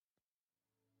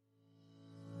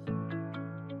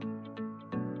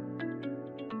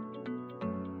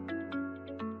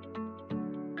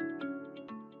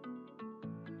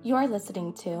You're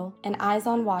listening to an Eyes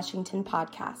on Washington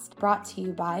podcast brought to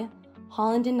you by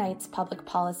Holland & Knight's Public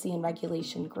Policy and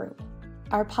Regulation Group.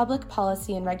 Our Public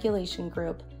Policy and Regulation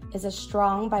Group is a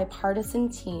strong bipartisan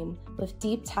team with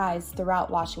deep ties throughout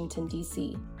Washington,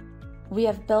 D.C. We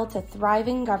have built a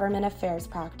thriving government affairs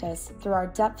practice through our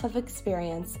depth of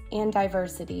experience and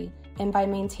diversity and by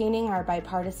maintaining our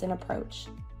bipartisan approach.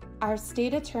 Our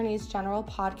State Attorneys General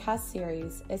podcast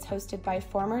series is hosted by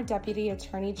former Deputy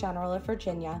Attorney General of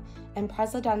Virginia and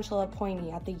presidential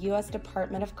appointee at the U.S.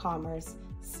 Department of Commerce,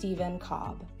 Stephen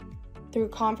Cobb. Through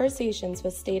conversations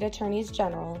with State Attorneys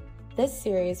General, this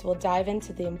series will dive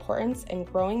into the importance and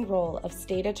growing role of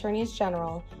State Attorneys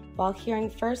General while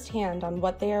hearing firsthand on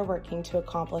what they are working to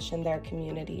accomplish in their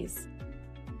communities.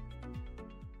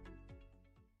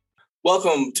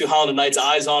 Welcome to Holland & Knight's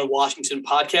Eyes on Washington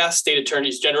podcast, State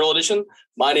Attorneys General Edition.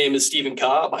 My name is Stephen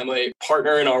Cobb. I'm a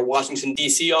partner in our Washington,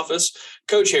 D.C. office,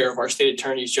 co-chair of our State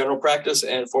Attorneys General practice,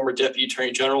 and former Deputy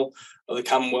Attorney General of the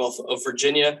Commonwealth of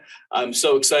Virginia. I'm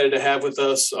so excited to have with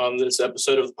us on this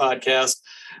episode of the podcast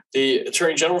the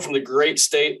Attorney General from the great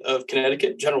state of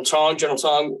Connecticut, General Tong. General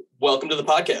Tong, welcome to the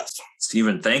podcast.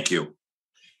 Stephen, thank you.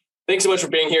 Thanks so much for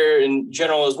being here. And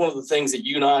General, is one of the things that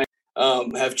you and I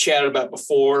have chatted about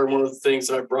before, and one of the things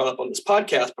that I brought up on this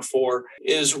podcast before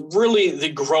is really the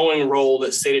growing role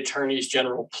that state attorneys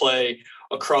general play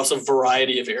across a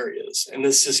variety of areas. And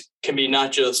this can be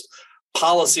not just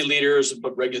policy leaders,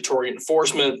 but regulatory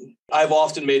enforcement. I've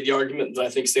often made the argument that I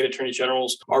think state attorney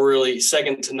generals are really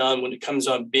second to none when it comes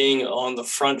on being on the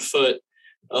front foot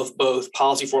of both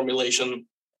policy formulation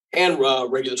and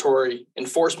regulatory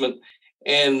enforcement.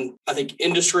 And I think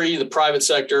industry, the private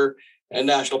sector, and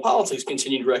national politics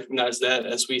continue to recognize that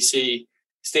as we see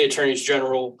state attorneys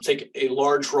general take a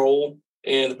large role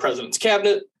in the president's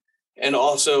cabinet and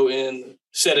also in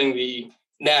setting the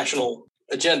national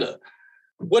agenda.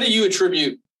 What do you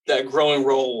attribute that growing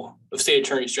role of state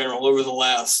attorneys general over the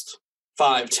last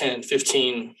 5, 10,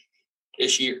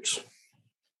 15-ish years?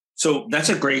 So that's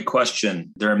a great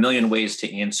question. There are a million ways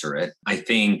to answer it. I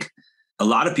think a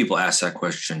lot of people ask that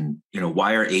question,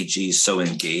 why are AGs so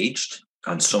engaged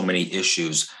on so many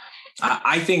issues?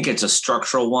 I think it's a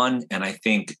structural one. And I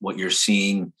think what you're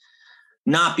seeing,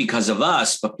 not because of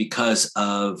us, but because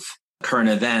of current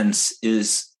events,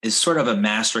 is sort of a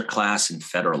masterclass in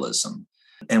federalism.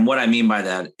 And what I mean by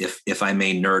that, if I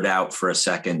may nerd out for a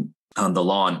second on the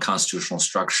law and constitutional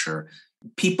structure,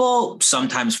 people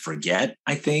sometimes forget,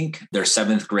 I think, their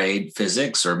 7th grade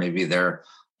physics or maybe their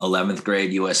 11th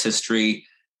grade U.S. history.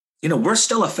 We're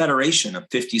still a federation of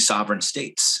 50 sovereign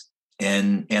states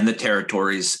and the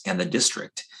territories and the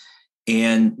district.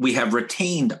 And we have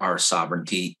retained our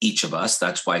sovereignty, each of us.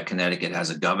 That's why Connecticut has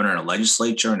a governor and a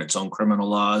legislature and its own criminal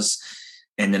laws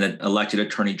and an elected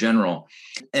attorney general.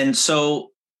 And so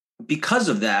because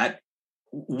of that,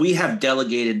 we have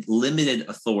delegated limited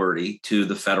authority to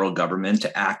the federal government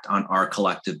to act on our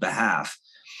collective behalf.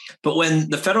 But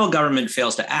when the federal government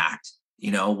fails to act,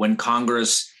 when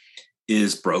Congress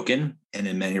is broken, and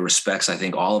in many respects, I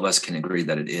think all of us can agree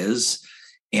that it is,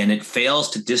 and it fails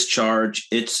to discharge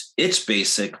its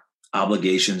basic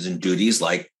obligations and duties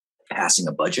like passing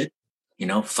a budget,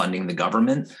 funding the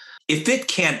government. If it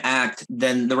can't act,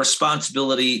 then the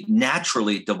responsibility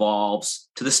naturally devolves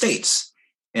to the states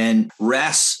and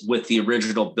rests with the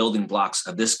original building blocks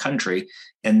of this country,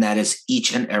 and that is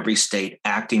each and every state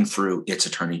acting through its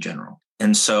attorney general.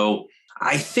 And so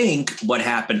I think what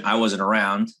happened, I wasn't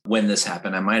around when this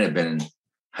happened. I might have been in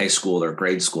high school or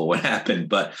grade school when it happened,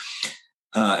 but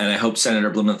and I hope Senator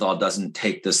Blumenthal doesn't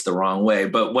take this the wrong way.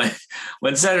 But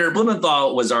when Senator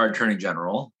Blumenthal was our attorney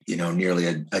general,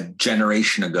 nearly a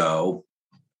generation ago,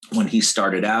 when he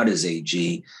started out as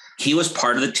AG, he was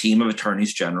part of the team of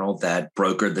attorneys general that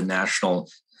brokered the national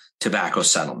tobacco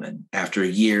settlement after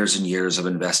years and years of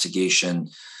investigation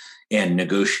and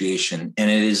negotiation. And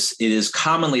it is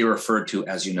commonly referred to,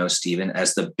 as you know, Stephen,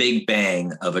 as the big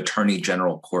bang of attorney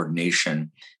general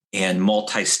coordination and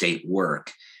multi-state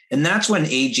work. And that's when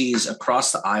AGs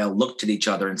across the aisle looked at each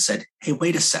other and said, hey,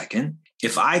 wait a second.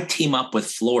 If I team up with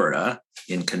Florida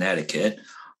in Connecticut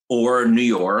or New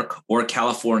York or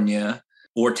California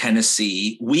or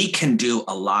Tennessee, we can do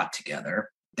a lot together.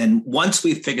 And once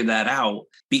we figured that out,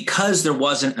 because there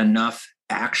wasn't enough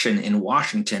action in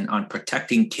Washington on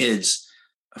protecting kids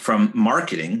from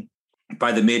marketing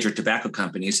by the major tobacco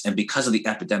companies, and because of the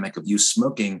epidemic of youth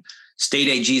smoking, state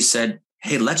AGs said,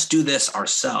 hey, let's do this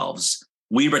ourselves.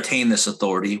 We retain this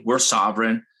authority. We're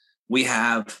sovereign. We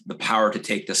have the power to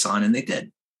take this on, and they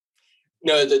did.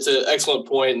 No, that's an excellent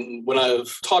point. And when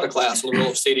I've taught a class on the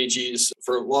role of state AGs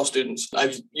for law students,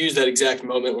 I've used that exact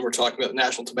moment when we're talking about the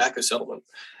national tobacco settlement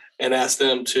and asked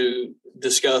them to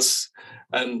discuss,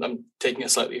 and I'm taking a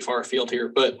slightly far afield here,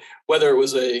 but whether it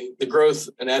was the growth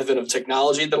and advent of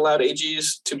technology that allowed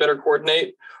AGs to better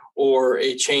coordinate, or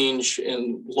a change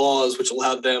in laws which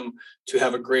allowed them to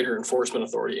have a greater enforcement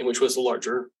authority, and which was the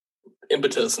larger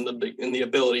impetus and the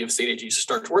ability of state AGs to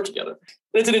start to work together.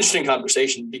 And it's an interesting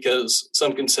conversation because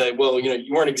some can say, well,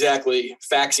 you weren't exactly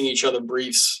faxing each other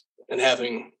briefs and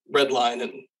having red line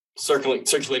and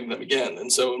circulating them again. And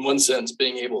so in one sense,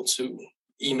 being able to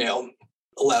email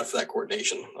allowed for that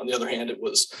coordination. On the other hand, it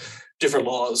was different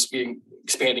laws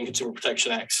expanding Consumer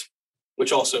Protection Acts,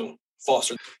 which also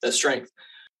fostered that strength.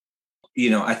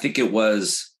 I think it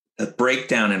was a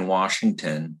breakdown in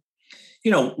Washington.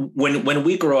 When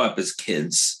we grow up as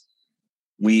kids,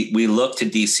 we look to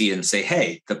DC and say,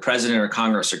 hey, the president or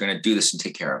Congress are going to do this and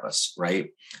take care of us, right?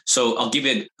 So I'll give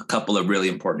you a couple of really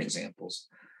important examples.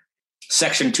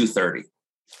 Section 230.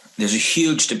 There's a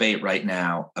huge debate right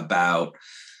now about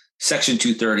Section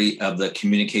 230 of the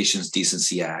Communications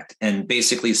Decency Act. And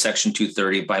basically, Section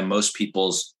 230, by most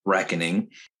people's reckoning,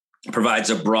 provides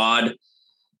a broad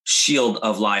shield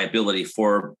of liability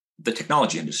for the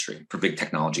technology industry, for big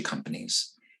technology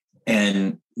companies.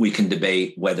 And we can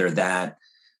debate whether that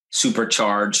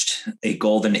supercharged a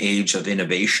golden age of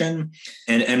innovation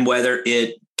and whether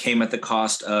it came at the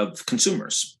cost of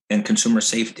consumers and consumer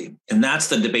safety. And that's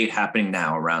the debate happening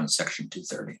now around Section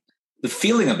 230. The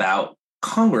feeling about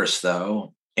Congress,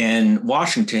 though, and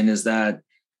Washington is that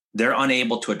they're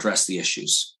unable to address the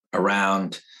issues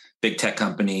around big tech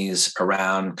companies,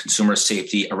 around consumer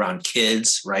safety, around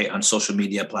kids, right, on social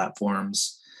media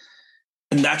platforms.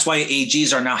 And that's why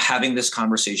AGs are now having this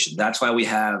conversation. That's why we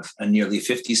have a nearly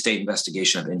 50-state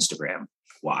investigation of Instagram.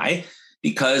 Why?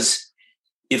 Because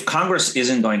if Congress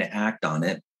isn't going to act on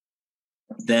it,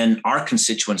 then our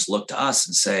constituents look to us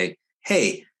and say,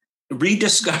 hey,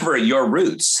 rediscover your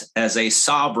roots as a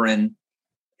sovereign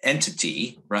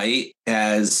entity, right,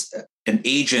 as an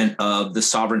agent of the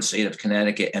sovereign state of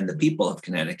Connecticut and the people of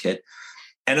Connecticut,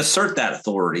 and assert that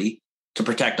authority to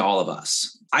protect all of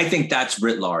us. I think that's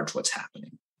writ large what's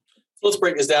happening. Let's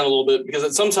break this down a little bit,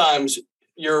 because sometimes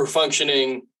you're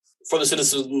functioning for the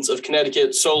citizens of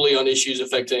Connecticut solely on issues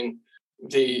affecting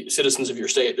the citizens of your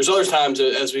state. There's other times,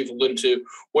 as we've alluded to,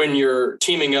 when you're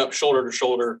teaming up shoulder to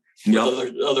shoulder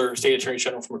with other state attorneys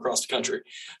general from across the country.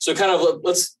 So kind of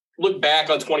let's look back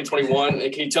on 2021.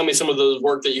 And can you tell me some of the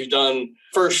work that you've done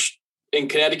first in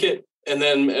Connecticut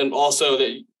and also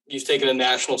that you've taken a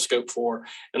national scope for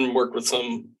and worked with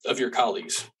some of your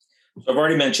colleagues? So I've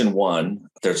already mentioned one.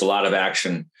 There's a lot of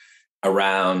action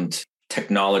around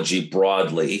technology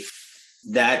broadly.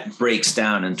 That breaks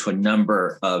down into a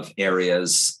number of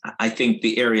areas. I think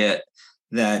the area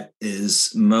that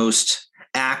is most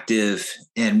active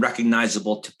and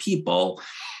recognizable to people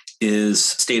is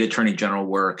state attorney general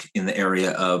work in the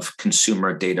area of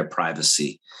consumer data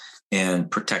privacy and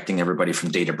protecting everybody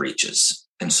from data breaches.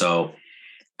 And so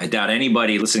I doubt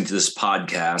anybody listening to this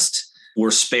podcast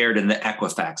were spared in the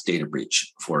Equifax data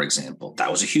breach, for example.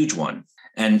 That was a huge one.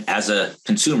 And as a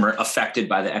consumer affected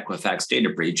by the Equifax data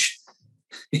breach,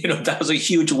 that was a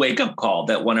huge wake-up call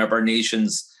that one of our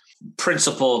nation's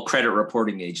principal credit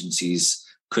reporting agencies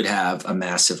could have a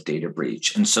massive data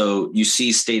breach. And so you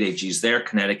see state AGs there.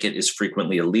 Connecticut is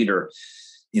frequently a leader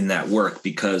in that work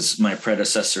because my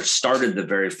predecessor started the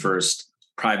very first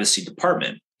privacy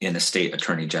department in a state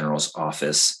attorney general's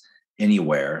office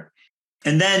anywhere.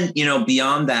 And then,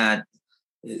 beyond that,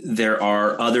 there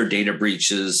are other data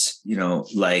breaches,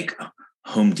 like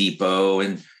Home Depot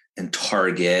and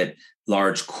Target,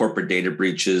 large corporate data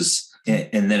breaches.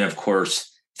 And then, of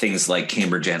course, things like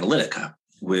Cambridge Analytica,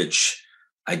 which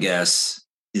I guess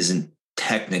isn't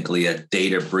technically a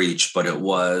data breach, but it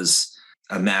was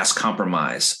a mass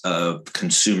compromise of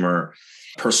consumer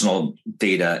personal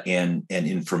data and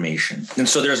information. And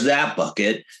so there's that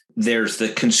bucket. There's the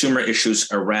consumer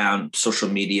issues around social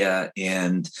media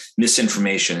and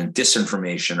misinformation and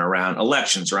disinformation around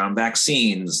elections, around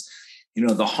vaccines,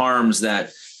 the harms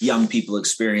that young people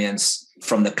experience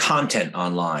from the content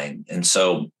online. And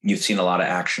so you've seen a lot of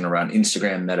action around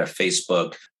Instagram, Meta,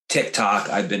 Facebook, TikTok.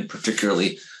 I've been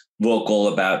particularly vocal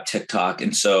about TikTok.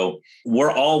 And so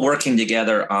we're all working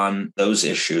together on those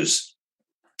issues.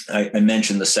 I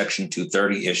mentioned the Section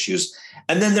 230 issues.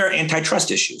 And then there are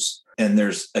antitrust issues. And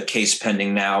there's a case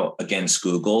pending now against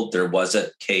Google. There was a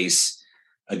case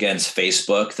against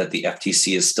Facebook that the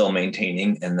FTC is still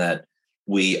maintaining and that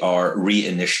we are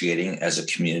reinitiating as a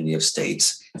community of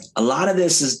states. A lot of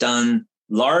this is done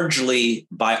largely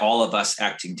by all of us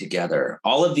acting together.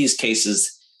 All of these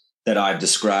cases that I've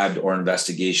described or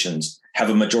investigations have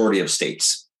a majority of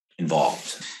states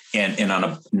involved and on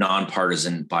a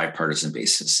nonpartisan, bipartisan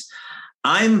basis.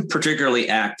 I'm particularly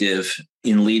active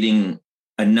in leading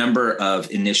a number of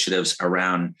initiatives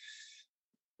around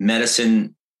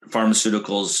medicine,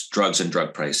 pharmaceuticals, drugs, and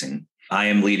drug pricing. I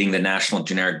am leading the National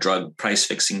Generic Drug Price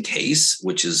Fixing case,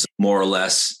 which is more or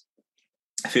less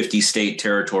 50 state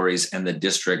territories and the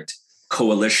district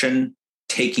coalition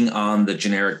taking on the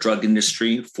generic drug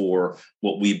industry for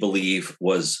what we believe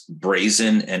was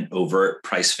brazen and overt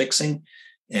price fixing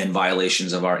and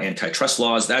violations of our antitrust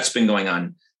laws. That's been going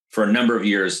on for a number of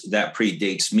years. That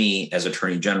predates me as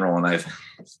Attorney General, and I've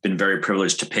been very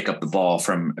privileged to pick up the ball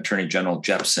from Attorney General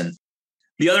Jepsen.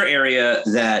 The other area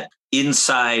that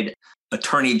inside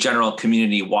Attorney General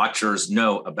community watchers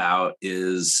know about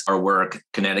is our work,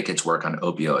 Connecticut's work on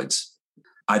opioids.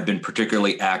 I've been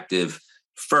particularly active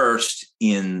first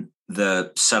in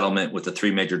the settlement with the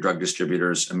three major drug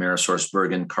distributors,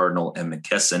 AmerisourceBergen, Cardinal, and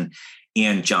McKesson,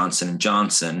 and Johnson &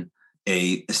 Johnson,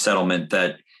 a settlement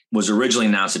that was originally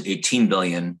announced at $18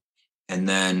 billion. And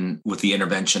then with the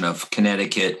intervention of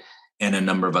Connecticut and a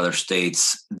number of other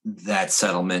states, that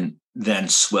settlement then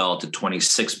swelled to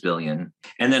 $26 billion.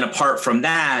 And then apart from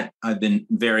that, I've been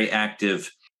very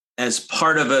active as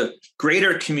part of a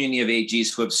greater community of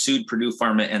AGs who have sued Purdue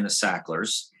Pharma and the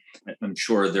Sacklers. I'm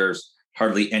sure there's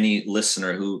hardly any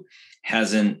listener who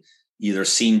hasn't either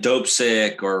seen Dope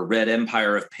Sick or read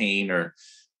Empire of Pain or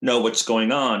know what's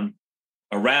going on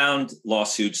around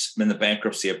lawsuits in the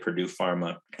bankruptcy of Purdue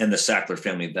Pharma and the Sackler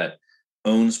family that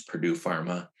owns Purdue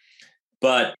Pharma.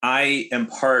 But I am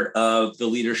part of the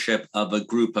leadership of a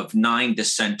group of 9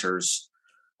 dissenters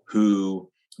who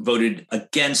voted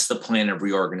against the plan of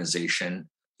reorganization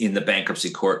in the bankruptcy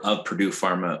court of Purdue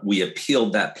Pharma. We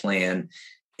appealed that plan,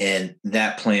 and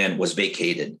that plan was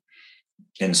vacated.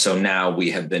 And so now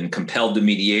we have been compelled to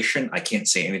mediation. I can't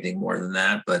say anything more than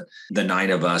that, but the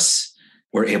 9 of us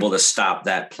were able to stop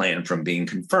that plan from being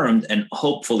confirmed. And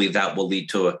hopefully that will lead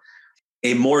to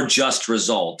a more just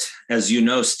result. As you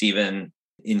know, Stephen,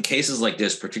 in cases like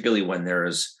this, particularly when there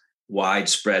is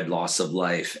widespread loss of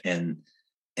life and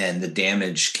the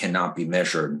damage cannot be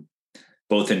measured,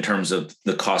 both in terms of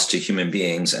the cost to human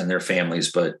beings and their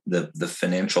families, but the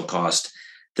financial cost,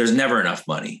 there's never enough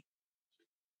money,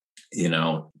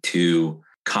 to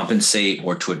compensate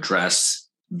or to address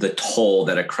the toll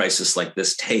that a crisis like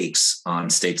this takes on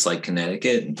states like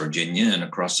Connecticut and Virginia and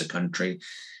across the country.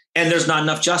 And there's not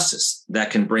enough justice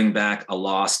that can bring back a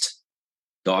lost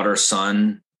daughter,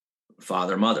 son,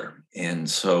 father, mother. And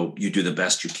so you do the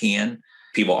best you can.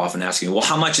 People often ask me, well,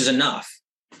 how much is enough?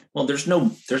 Well, there's no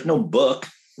book,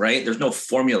 right? There's no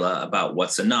formula about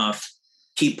what's enough.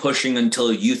 Keep pushing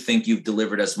until you think you've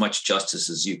delivered as much justice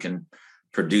as you can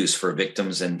produce for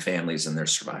victims and families and their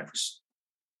survivors.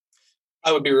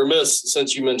 I would be remiss,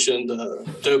 since you mentioned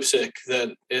Dope Sick,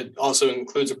 that it also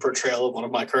includes a portrayal of one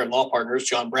of my current law partners,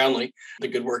 John Brownlee, the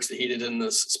good works that he did in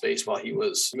this space while he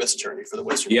was U.S. Attorney for the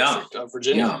Western District of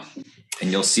Virginia. Yeah.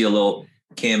 And you'll see a little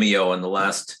cameo in the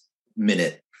last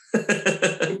minute with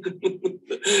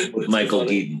Michael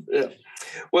Deaton. Yeah.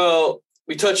 Well,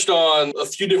 we touched on a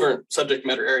few different subject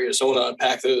matter areas, so I want to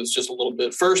unpack those just a little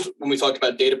bit. First, when we talked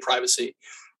about data privacy,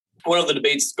 one of the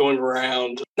debates going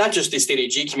around, not just the state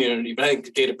AG community, but I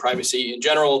think data privacy in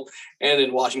general and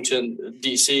in Washington,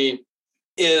 D.C.,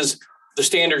 is the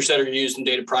standards that are used in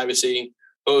data privacy,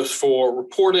 both for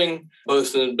reporting,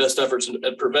 both in best efforts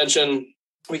at prevention.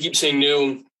 We keep seeing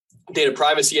new data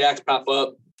privacy acts pop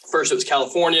up. First, it was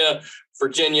California,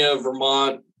 Virginia,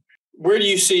 Vermont. Where do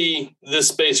you see this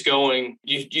space going?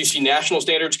 Do you see national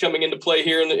standards coming into play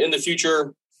here in the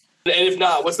future? And if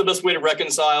not, what's the best way to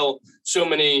reconcile so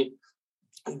many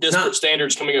disparate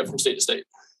standards coming up from state to state?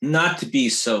 Not to be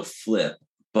so flip,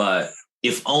 but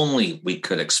if only we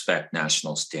could expect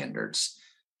national standards,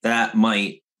 that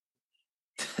might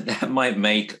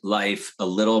make life a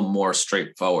little more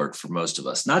straightforward for most of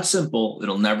us. Not simple.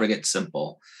 It'll never get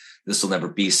simple. This will never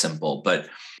be simple, but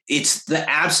it's the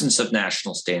absence of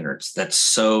national standards that's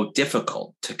so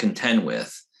difficult to contend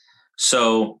with.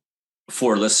 So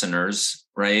for listeners,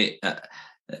 right,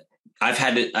 I've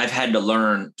had to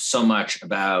learn so much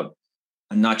about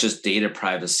not just data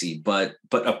privacy, but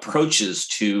approaches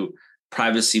to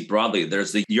privacy broadly.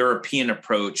 There's the European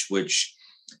approach, which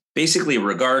basically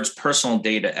regards personal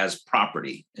data as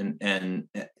property and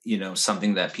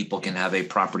something that people can have a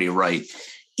property right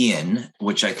in,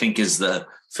 which I think is the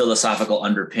philosophical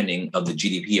underpinning of the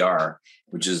GDPR,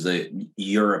 which is the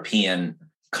European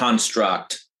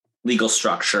construct, legal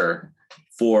structure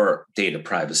for data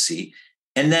privacy.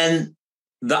 And then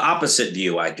the opposite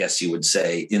view, I guess you would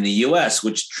say, in the US,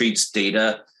 which treats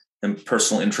data and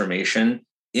personal information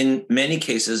in many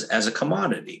cases as a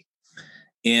commodity.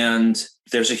 And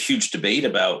there's a huge debate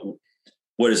about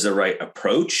what is the right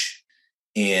approach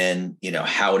and,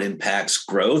 how it impacts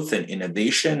growth and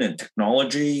innovation and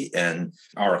technology and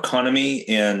our economy.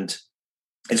 And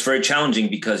it's very challenging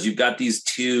because you've got these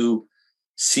two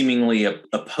seemingly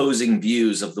opposing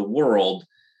views of the world.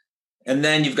 And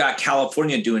then you've got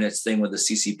California doing its thing with the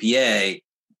CCPA.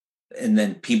 And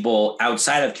then people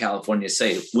outside of California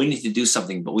say, we need to do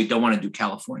something, but we don't want to do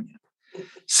California.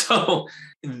 So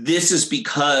this is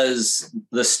because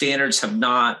the standards have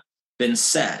not been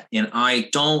set. And I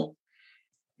don't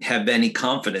have any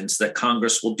confidence that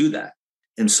Congress will do that.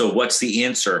 And so what's the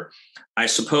answer? I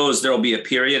suppose there will be a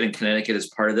period, and Connecticut is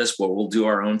part of this, where we'll do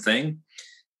our own thing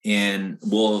and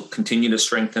we'll continue to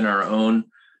strengthen our own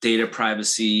data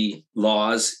privacy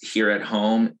laws here at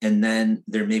home. And then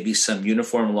there may be some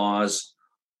uniform laws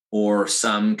or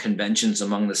some conventions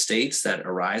among the states that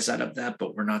arise out of that,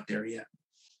 but we're not there yet.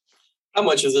 How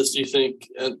much of this do you think,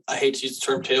 and I hate to use the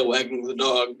term tail wagging the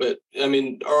dog, but I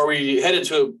mean, are we headed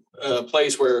to a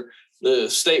place where the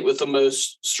state with the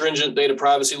most stringent data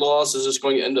privacy laws is just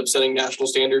going to end up setting national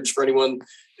standards for anyone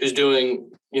who's doing,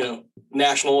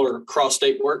 national or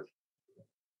cross-state work?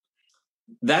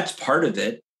 That's part of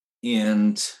it.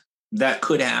 And that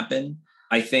could happen.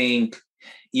 I think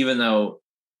even though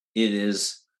it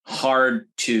is hard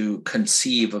to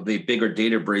conceive of a bigger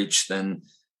data breach than,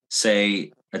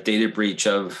 say, a data breach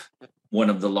of one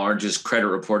of the largest credit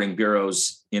reporting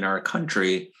bureaus in our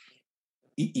country,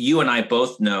 you and I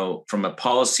both know from a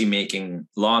policymaking,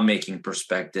 lawmaking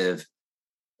perspective,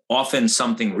 often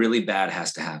something really bad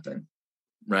has to happen,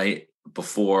 right?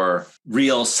 Before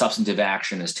real substantive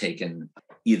action is taken,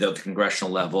 either at the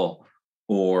congressional level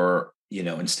or,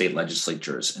 in state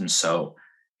legislatures. And so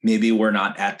maybe we're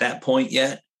not at that point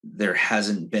yet. There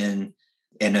hasn't been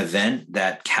an event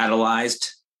that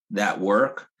catalyzed that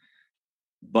work.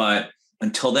 But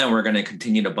until then, we're going to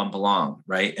continue to bump along,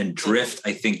 right? And drift,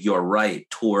 I think you're right,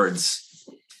 towards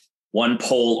one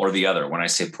pole or the other. When I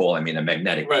say pole, I mean a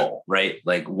magnetic pole, right?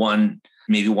 Like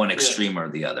maybe one extreme or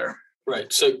the other.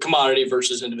 Right. So commodity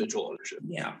versus individual ownership.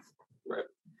 Yeah. Right.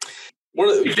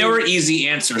 If there were easy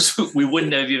answers, we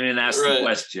wouldn't have even asked the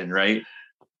question, right?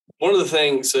 One of the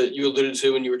things that you alluded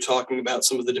to when you were talking about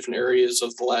some of the different areas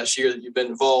of the last year that you've been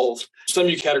involved, some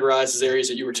you categorized as areas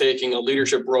that you were taking a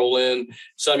leadership role in.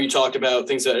 Some you talked about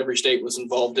things that every state was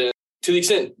involved in. To the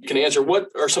extent you can answer, what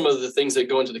are some of the things that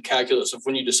go into the calculus of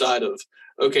when you decide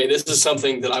okay, this is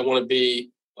something that I want to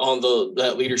be on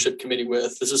that leadership committee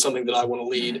with. This is something that I want to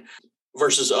lead,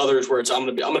 versus others where I'm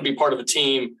going to be part of a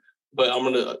team, but I'm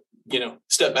going to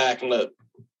step back and let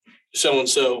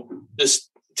so-and-so, this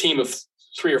team of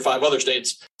 3 or 5 other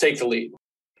states, take the lead.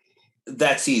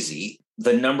 That's easy.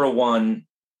 The number one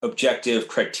objective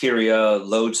criteria,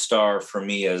 lodestar for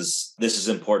me is this is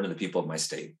important to the people of my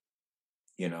state,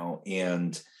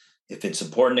 and if it's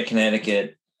important to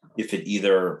Connecticut, if it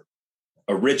either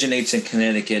originates in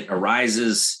Connecticut,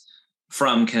 arises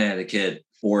from Connecticut,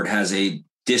 or it has a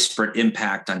disparate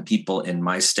impact on people in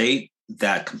my state,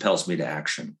 that compels me to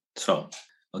action. So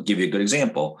I'll give you a good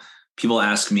example. People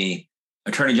ask me,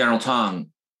 Attorney General Tong,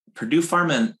 Purdue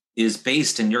Pharma is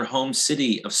based in your home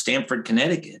city of Stamford,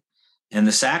 Connecticut, and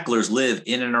the Sacklers live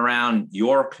in and around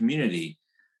your community.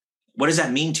 What does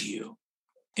that mean to you?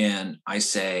 And I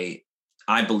say,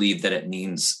 I believe that it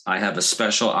means I have a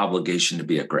special obligation to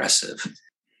be aggressive,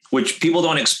 which people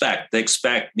don't expect. They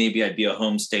expect maybe I'd be a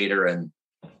home stater and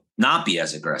not be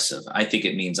as aggressive. I think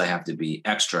it means I have to be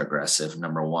extra aggressive,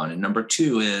 number one. And number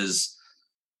two is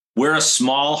we're a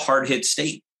small, hard-hit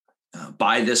state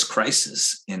by this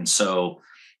crisis. And so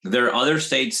there are other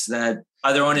states that,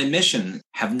 by their own admission,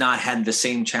 have not had the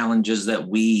same challenges that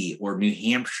we or New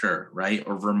Hampshire, right,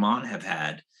 or Vermont have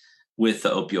had with the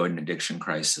opioid addiction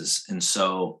crisis. And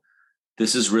so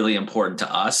this is really important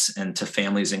to us and to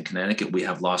families in Connecticut. We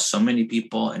have lost so many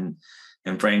people, and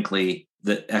frankly,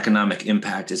 the economic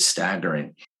impact is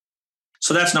staggering.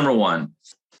 So that's number one.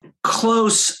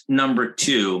 Close number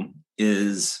two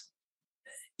is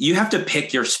you have to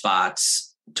pick your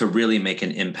spots to really make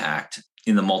an impact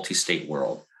in the multi-state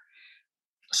world.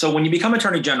 So when you become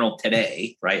Attorney General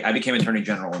today, right? I became Attorney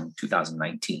General in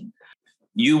 2019.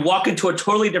 You walk into a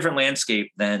totally different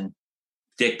landscape than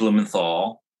Dick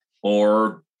Blumenthal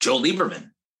or Joe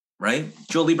Lieberman, right?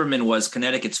 Joe Lieberman was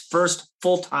Connecticut's first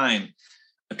full-time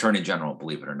Attorney General,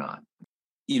 believe it or not.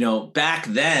 Back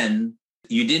then,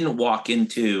 you didn't walk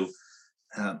into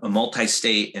a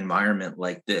multi-state environment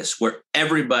like this, where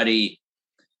everybody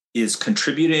is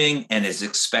contributing and is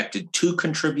expected to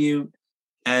contribute.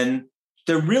 And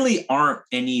there really aren't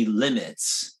any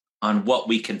limits on what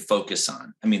we can focus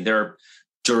on. I mean, there are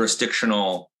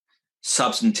jurisdictional,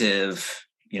 substantive,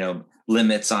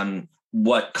 limits on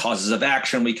what causes of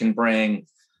action we can bring,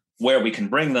 where we can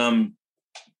bring them.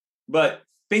 But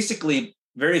basically,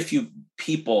 very few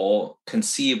people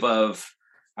conceive of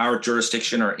our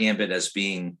jurisdiction or ambit as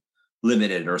being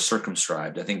limited or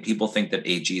circumscribed. I think people think that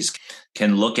AGs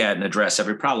can look at and address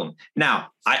every problem. Now,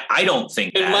 I don't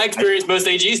think that. In my experience, most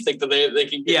AGs think that they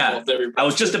can get involved in every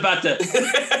problem. I was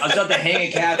about to hang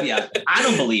a caveat. I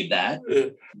don't believe that,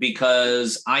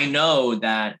 because I know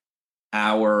that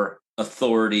our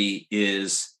authority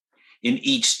is in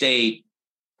each state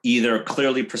either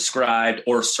clearly prescribed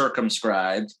or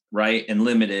circumscribed, right, and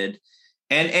limited.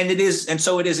 And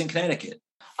so it is in Connecticut.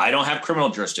 I don't have criminal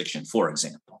jurisdiction, for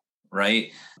example,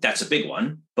 right? That's a big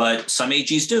one, but some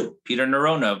AGs do. Peter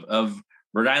Nerone of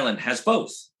Rhode Island has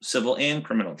both civil and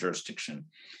criminal jurisdiction.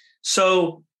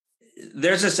 So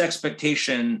there's this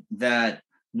expectation that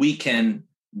we can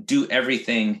do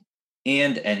everything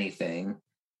and anything.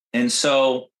 And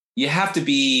so you have to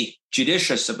be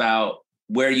judicious about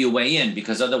where you weigh in,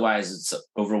 because otherwise it's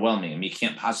overwhelming. I mean, you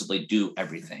can't possibly do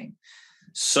everything.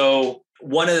 So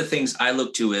one of the things I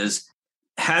look to is,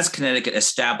 has Connecticut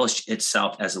established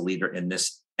itself as a leader in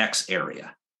this X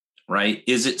area, right?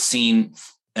 Is it seen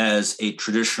as a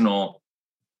traditional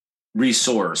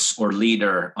resource or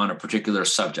leader on a particular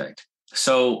subject?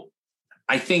 So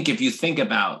I think if you think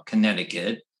about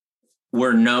Connecticut,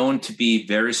 we're known to be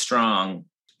very strong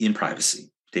in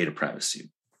privacy, data privacy.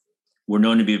 We're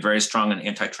known to be very strong in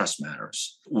antitrust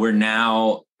matters. We're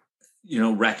now,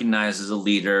 recognized as a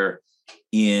leader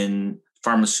in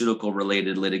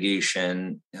pharmaceutical-related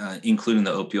litigation, including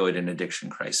the opioid and addiction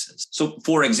crisis. So,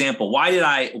 for example, why did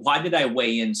I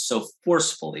weigh in so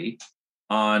forcefully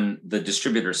on the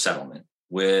distributor settlement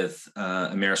with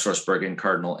AmerisourceBergen and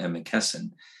Cardinal and McKesson?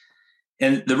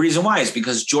 And the reason why is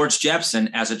because George Jepson,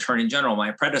 as Attorney General,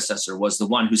 my predecessor, was the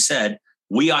one who said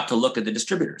we ought to look at the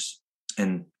distributors.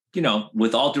 And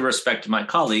with all due respect to my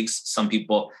colleagues, some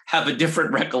people have a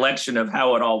different recollection of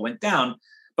how it all went down,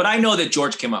 but I know that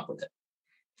George came up with it.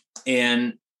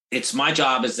 And it's my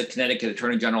job as the Connecticut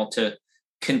Attorney General to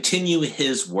continue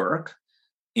his work,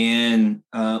 and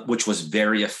which was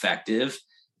very effective,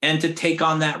 and to take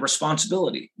on that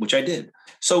responsibility, which I did.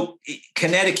 So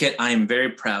Connecticut, I am very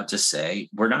proud to say,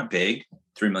 we're not big,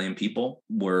 3 million people.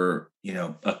 We're,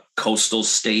 a coastal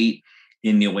state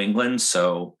in New England.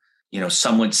 So,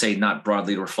 some would say not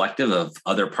broadly reflective of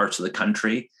other parts of the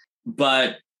country.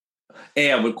 But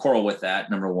I would quarrel with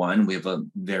that. Number one, we have a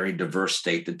very diverse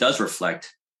state that does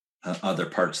reflect other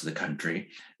parts of the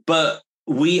country. But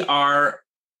we're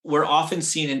often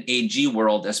seen in AG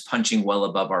world as punching well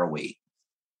above our weight.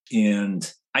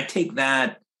 And I take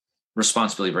that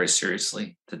responsibility very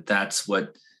seriously, that's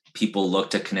what people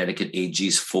look to Connecticut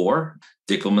AGs for.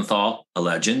 Dick Blumenthal, a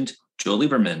legend. Joe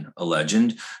Lieberman, a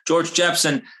legend. George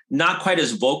Jepson, not quite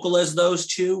as vocal as those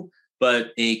two,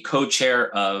 but a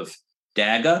co-chair of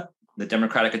DAGA, the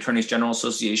Democratic Attorneys General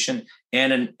Association,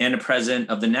 and a president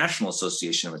of the National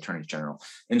Association of Attorneys General.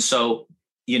 And so,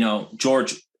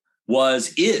 George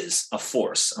is a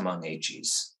force among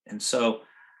AGs. And so,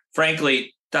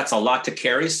 frankly, that's a lot to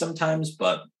carry sometimes,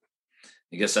 but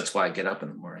I guess that's why I get up in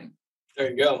the morning. There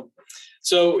you go.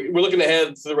 So we're looking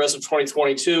ahead to the rest of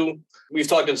 2022. We've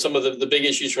talked about some of the big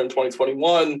issues from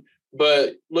 2021,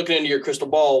 but looking into your crystal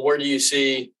ball, where do you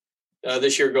see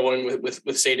this year going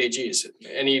with state AGs?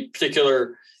 Any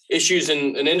particular issues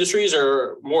in industries,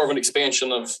 or more of an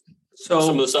expansion of some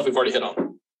of the stuff we've already hit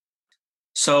on?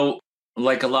 So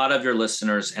like a lot of your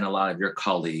listeners and a lot of your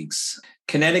colleagues,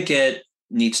 Connecticut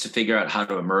needs to figure out how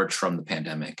to emerge from the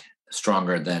pandemic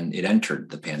stronger than it entered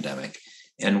the pandemic.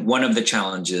 And one of the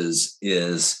challenges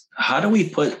is, how do we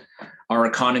put our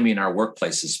economy and our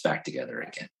workplaces back together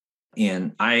again?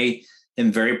 And I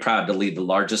am very proud to lead the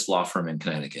largest law firm in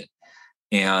Connecticut,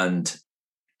 and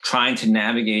trying to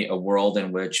navigate a world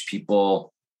in which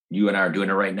people, you and I are doing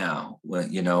it right now.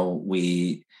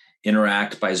 We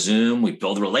interact by Zoom, we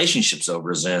build relationships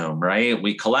over Zoom, right?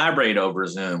 We collaborate over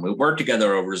Zoom, we work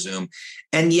together over Zoom,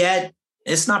 and yet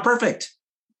it's not perfect,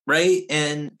 right?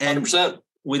 And 100%.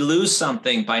 We lose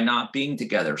something by not being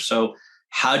together. So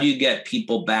how do you get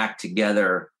people back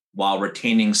together while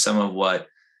retaining some of what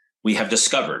we have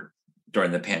discovered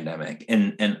during the pandemic?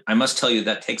 And I must tell you,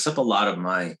 that takes up a lot of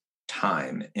my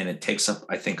time, and it takes up,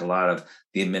 I think, a lot of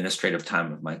the administrative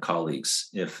time of my colleagues,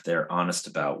 if they're honest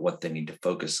about what they need to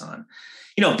focus on.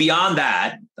 Beyond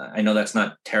that, I know that's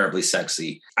not terribly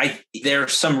sexy. There are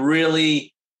some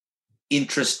really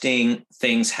interesting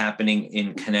things happening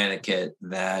in Connecticut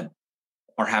that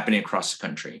are happening across the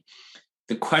country.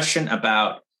 The question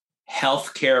about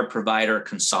healthcare provider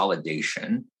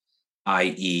consolidation,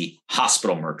 i.e.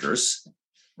 hospital mergers,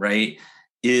 right,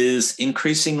 is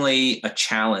increasingly a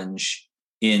challenge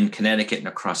in Connecticut and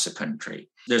across the country.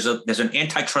 There's an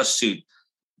antitrust suit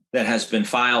that has been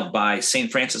filed by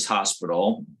St. Francis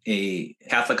Hospital, a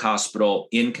Catholic hospital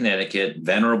in Connecticut,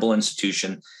 venerable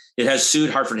institution. It has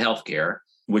sued Hartford Healthcare,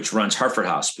 which runs Hartford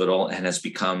Hospital and has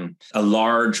become a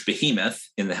large behemoth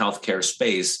in the healthcare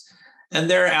space. And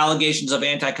there are allegations of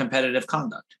anti-competitive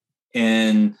conduct.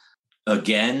 And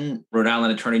again, Rhode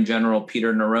Island Attorney General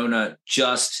Peter Nerona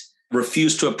just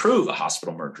refused to approve a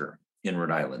hospital merger in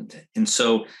Rhode Island. And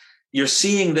so you're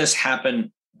seeing this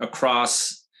happen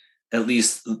across at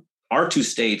least our two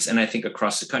states, and I think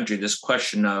across the country, this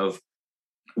question of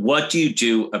what do you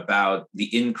do about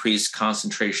the increased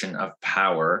concentration of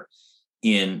power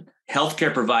in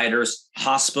healthcare providers,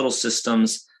 hospital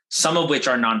systems, some of which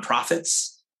are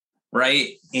nonprofits,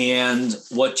 right? And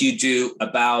what do you do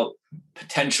about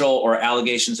potential or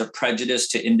allegations of prejudice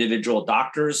to individual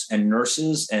doctors and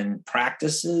nurses and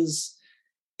practices?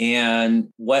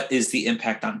 And what is the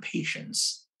impact on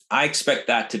patients? I expect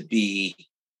that to be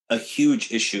a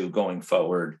huge issue going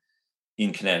forward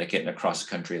in Connecticut and across the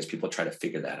country as people try to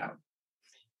figure that out.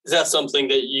 Is that something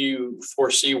that you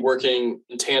foresee working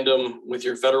in tandem with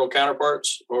your federal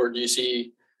counterparts, or do you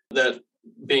see that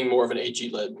being more of an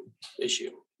AG-led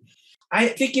issue? I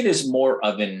think it is more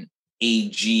of an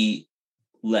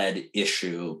AG-led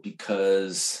issue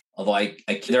because although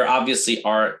there obviously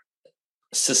are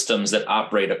systems that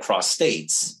operate across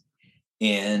states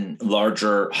and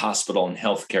larger hospital and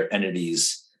healthcare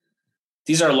entities,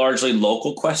 these are largely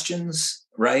local questions,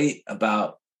 right?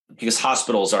 Because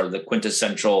hospitals are the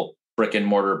quintessential brick and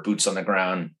mortar, boots on the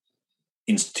ground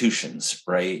institutions,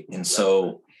 right? And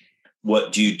so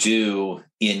what do you do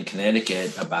in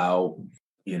Connecticut about,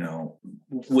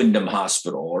 Wyndham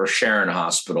Hospital or Sharon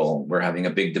Hospital? We're having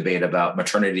a big debate about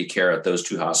maternity care at those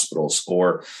two hospitals,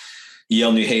 or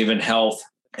Yale New Haven Health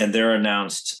and their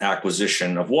announced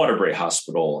acquisition of Waterbury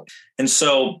Hospital. And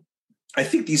so I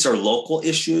think these are local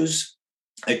issues.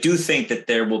 I do think that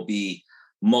there will be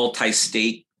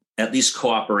multi-state, at least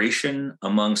cooperation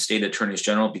among state attorneys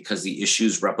general, because the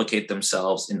issues replicate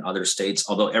themselves in other states.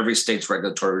 Although every state's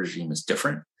regulatory regime is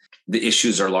different, the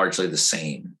issues are largely the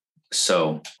same.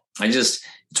 So it's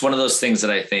one of those things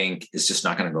that I think is just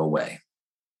not going to go away.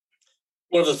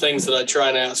 One of the things that I try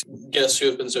and ask guests who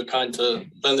have been so kind to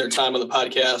lend their time on the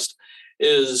podcast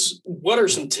is, what are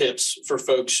some tips for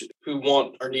folks who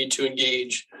want or need to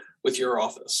engage with your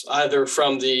office, either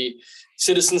from the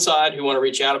citizen side who want to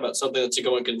reach out about something that's a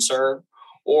going concern,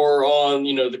 or on,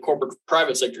 the corporate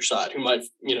private sector side who might,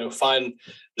 find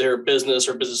their business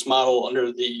or business model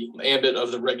under the ambit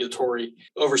of the regulatory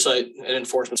oversight and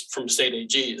enforcement from state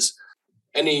AGs.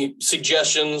 Any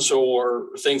suggestions or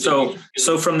things? So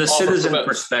from the citizen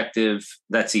perspective,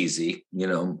 that's easy.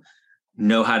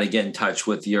 Know how to get in touch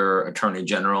with your attorney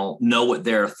general, know what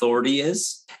their authority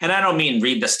is. And I don't mean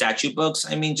read the statute books.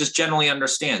 I mean, just generally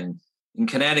understand. In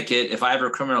Connecticut, if I have a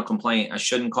criminal complaint, I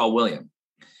shouldn't call William.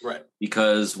 Right.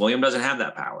 Because William doesn't have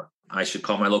that power. I should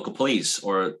call my local police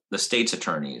or the state's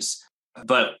attorneys.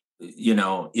 But,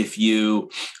 if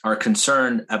you are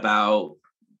concerned about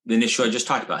an issue I just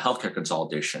talked about, healthcare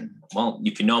consolidation, well,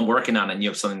 if I'm working on it and you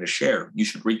have something to share, you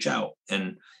should reach out.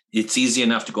 And it's easy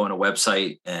enough to go on a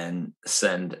website and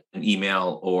send an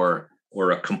email or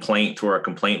a complaint through our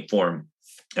complaint form.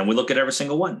 And we look at every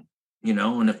single one,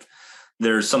 and if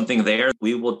there's something there,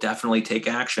 we will definitely take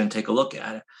action, take a look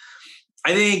at it.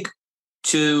 I think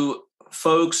to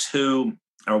folks who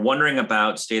are wondering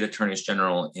about state attorneys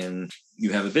general, and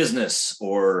you have a business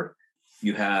or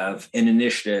you have an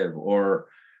initiative or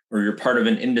you're part of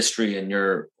an industry and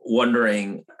you're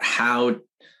wondering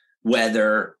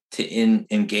whether to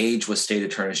engage with state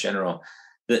attorneys general,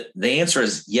 the answer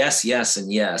is yes, yes,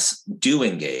 and yes. Do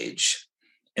engage.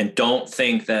 And don't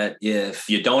think that if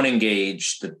you don't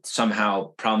engage, that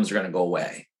somehow problems are going to go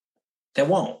away. They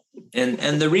won't.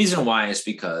 And the reason why is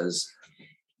because,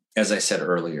 as I said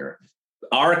earlier,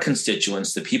 our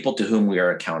constituents, the people to whom we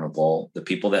are accountable, the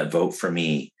people that vote for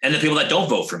me, and the people that don't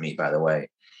vote for me, by the way,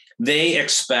 they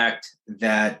expect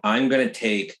that I'm going to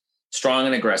take strong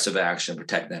and aggressive action to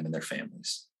protect them and their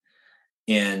families.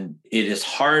 And it is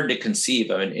hard to conceive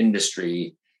of an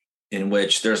industry in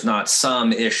which there's not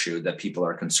some issue that people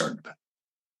are concerned about,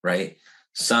 right?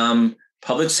 Some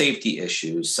public safety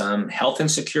issues, some health and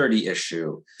security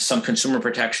issue, some consumer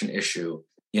protection issue.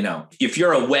 If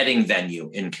you're a wedding venue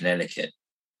in Connecticut,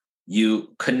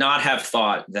 you could not have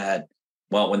thought that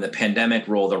Well, when the pandemic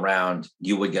rolled around,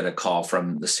 you would get a call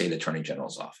from the state attorney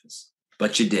general's office.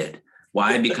 But you did.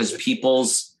 Why? Because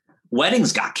people's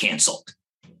weddings got canceled,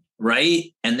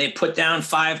 right? And they put down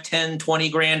 5, 10, 20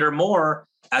 grand or more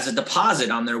as a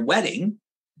deposit on their wedding.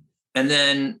 And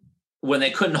then when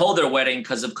they couldn't hold their wedding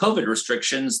because of COVID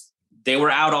restrictions, they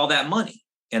were out all that money.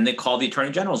 And they called the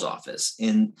attorney general's office.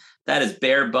 And that is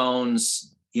bare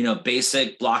bones,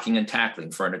 basic blocking and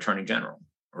tackling for an attorney general,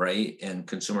 right? And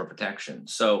consumer protection.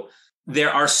 So there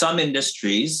are some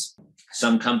industries,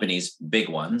 some companies, big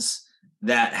ones,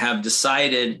 that have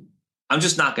decided, I'm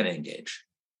just not going to engage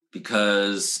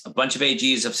because a bunch of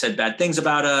AGs have said bad things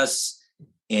about us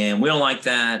and we don't like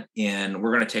that. And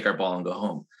we're going to take our ball and go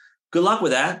home. Good luck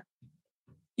with that,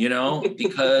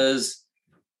 because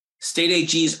state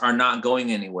AGs are not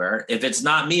going anywhere. If it's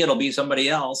not me, it'll be somebody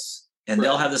else. And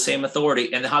they'll have the same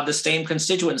authority and they'll have the same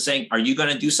constituents saying, are you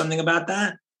going to do something about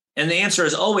that? And the answer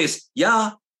is always,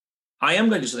 yeah, I am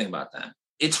going to do something about that.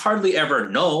 It's hardly ever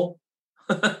no.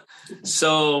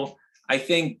 So I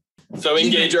think. So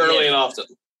engage early and often.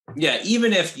 Yeah.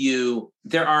 Even if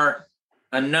there are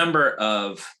a number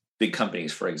of big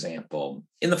companies, for example,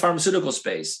 in the pharmaceutical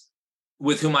space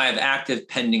with whom I have active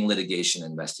pending litigation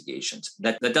investigations.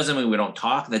 That doesn't mean we don't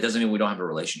talk. That doesn't mean we don't have a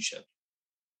relationship.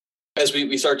 As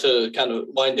we start to kind of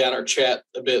wind down our chat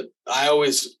a bit,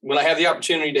 when I have the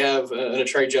opportunity to have an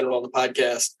attorney general on the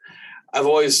podcast, I've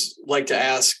always liked to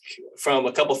ask from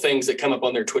a couple things that come up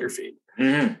on their Twitter feed.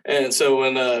 Mm-hmm. And so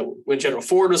when General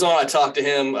Ford was on, I talked to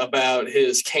him about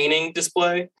his caning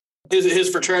display. His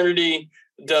fraternity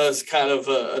does kind of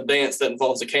a dance that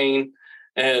involves a cane,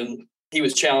 and he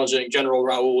was challenging General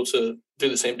Raoul to do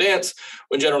the same dance.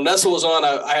 When General Nessel was on,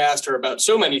 I asked her about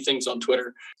so many things on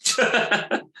Twitter.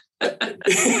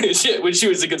 When she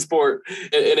was a good sport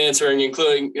in answering,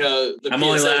 including the I'm PSAs.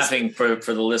 only laughing for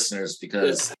the listeners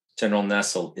because General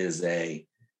Nessel is a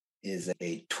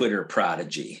Twitter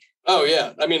prodigy. Oh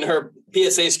yeah, I mean her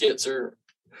PSA skits are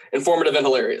informative and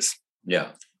hilarious. Yeah.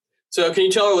 So can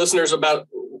you tell our listeners about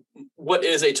what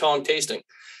is a Tong tasting?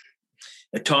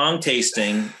 A Tong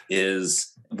tasting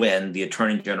is when the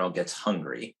attorney general gets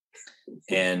hungry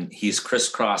and he's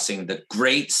crisscrossing the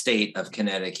great state of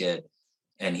Connecticut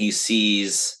and he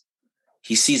sees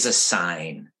a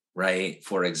sign, right?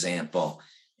 For example,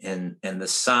 and the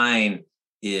sign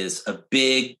is a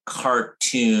big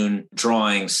cartoon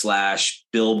drawing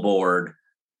 / billboard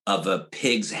of a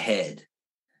pig's head.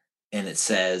 And it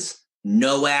says,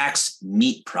 Noax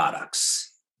meat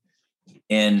products.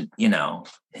 And,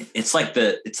 it's like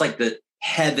the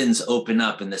heavens open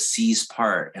up and the seas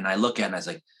part. And I look at it and I was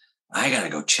like, I got to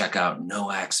go check out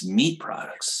Noax meat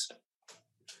products.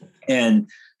 And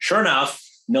sure enough,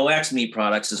 Noax meat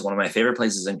products is one of my favorite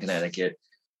places in Connecticut.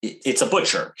 It's a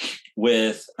butcher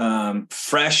with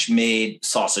fresh made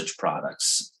sausage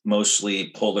products,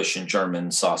 mostly Polish and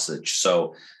German sausage.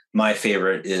 So my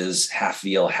favorite is half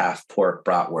veal, half pork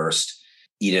bratwurst.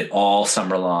 Eat it all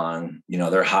summer long.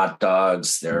 Their hot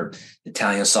dogs, their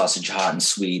Italian sausage, hot and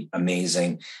sweet,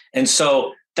 amazing. And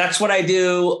so that's what I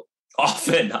do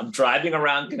often. I'm driving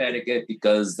around Connecticut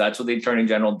because that's what the attorney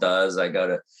general does. I go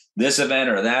to this event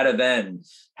or that event,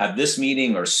 have this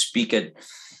meeting or speak at,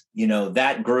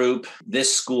 that group,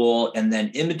 this school. And then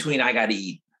in between, I got to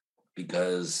eat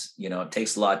because, it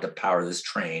takes a lot to power this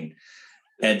train.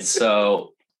 And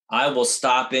so I will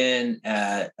stop in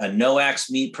at a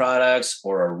Noax meat products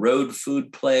or a road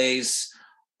food place,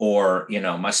 or,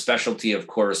 my specialty, of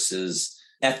course, is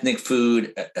ethnic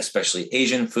food, especially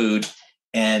Asian food.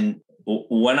 And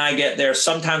when I get there,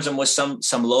 sometimes I'm with some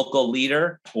local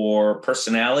leader or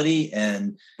personality,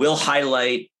 and we'll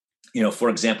highlight, for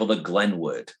example, the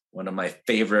Glenwood, one of my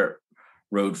favorite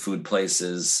road food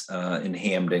places in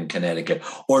Hamden, Connecticut,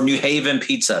 or New Haven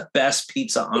Pizza, best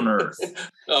pizza on earth.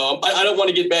 I don't want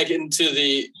to get back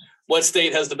into what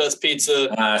state has the best pizza.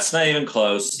 It's not even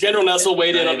close. General Nessel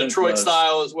weighed in on Detroit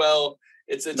style as well.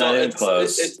 It's not even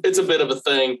close. It's a bit of a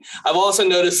thing. I've also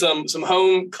noticed some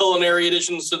home culinary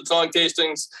additions to the Tong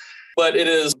tastings, but it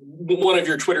is one of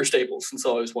your Twitter staples, and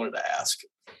so I always wanted to ask.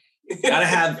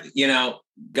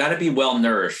 Gotta be well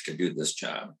nourished to do this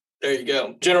job. There you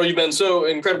go. General, you've been so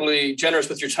incredibly generous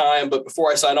with your time, but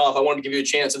before I sign off, I wanted to give you a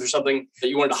chance if there's something that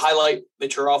you wanted to highlight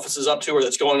that your office is up to or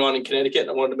that's going on in Connecticut.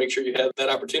 I wanted to make sure you had that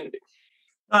opportunity.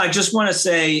 I just want to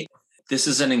say this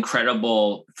is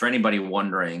for anybody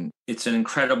wondering, it's an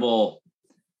incredible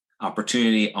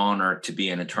opportunity, honor to be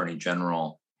an attorney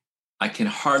general. I can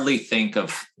hardly think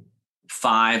of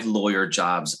 5 lawyer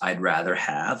jobs I'd rather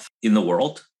have in the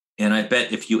world. And I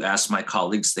bet if you ask my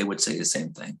colleagues, they would say the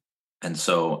same thing. And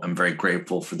so I'm very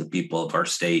grateful for the people of our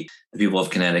state, the people of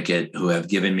Connecticut, who have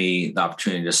given me the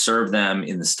opportunity to serve them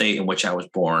in the state in which I was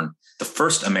born. The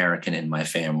first American in my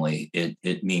family,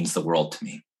 it means the world to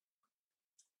me.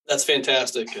 That's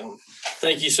fantastic.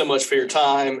 Thank you so much for your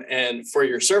time and for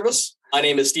your service. My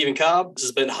name is Stephen Cobb. This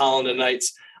has been Holland and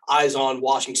Knight's Eyes on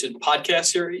Washington podcast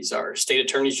series, our State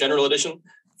Attorney's General edition.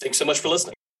 Thanks so much for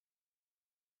listening.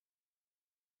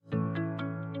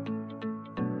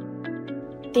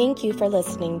 Thank you for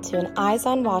listening to an Eyes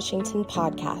on Washington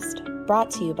podcast brought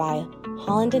to you by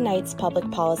Holland and Knight's Public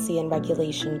Policy and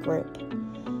Regulation Group.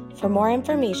 For more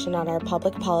information on our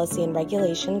Public Policy and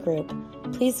Regulation Group,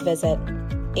 please visit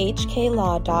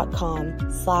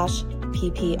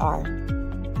hklaw.com/ppr.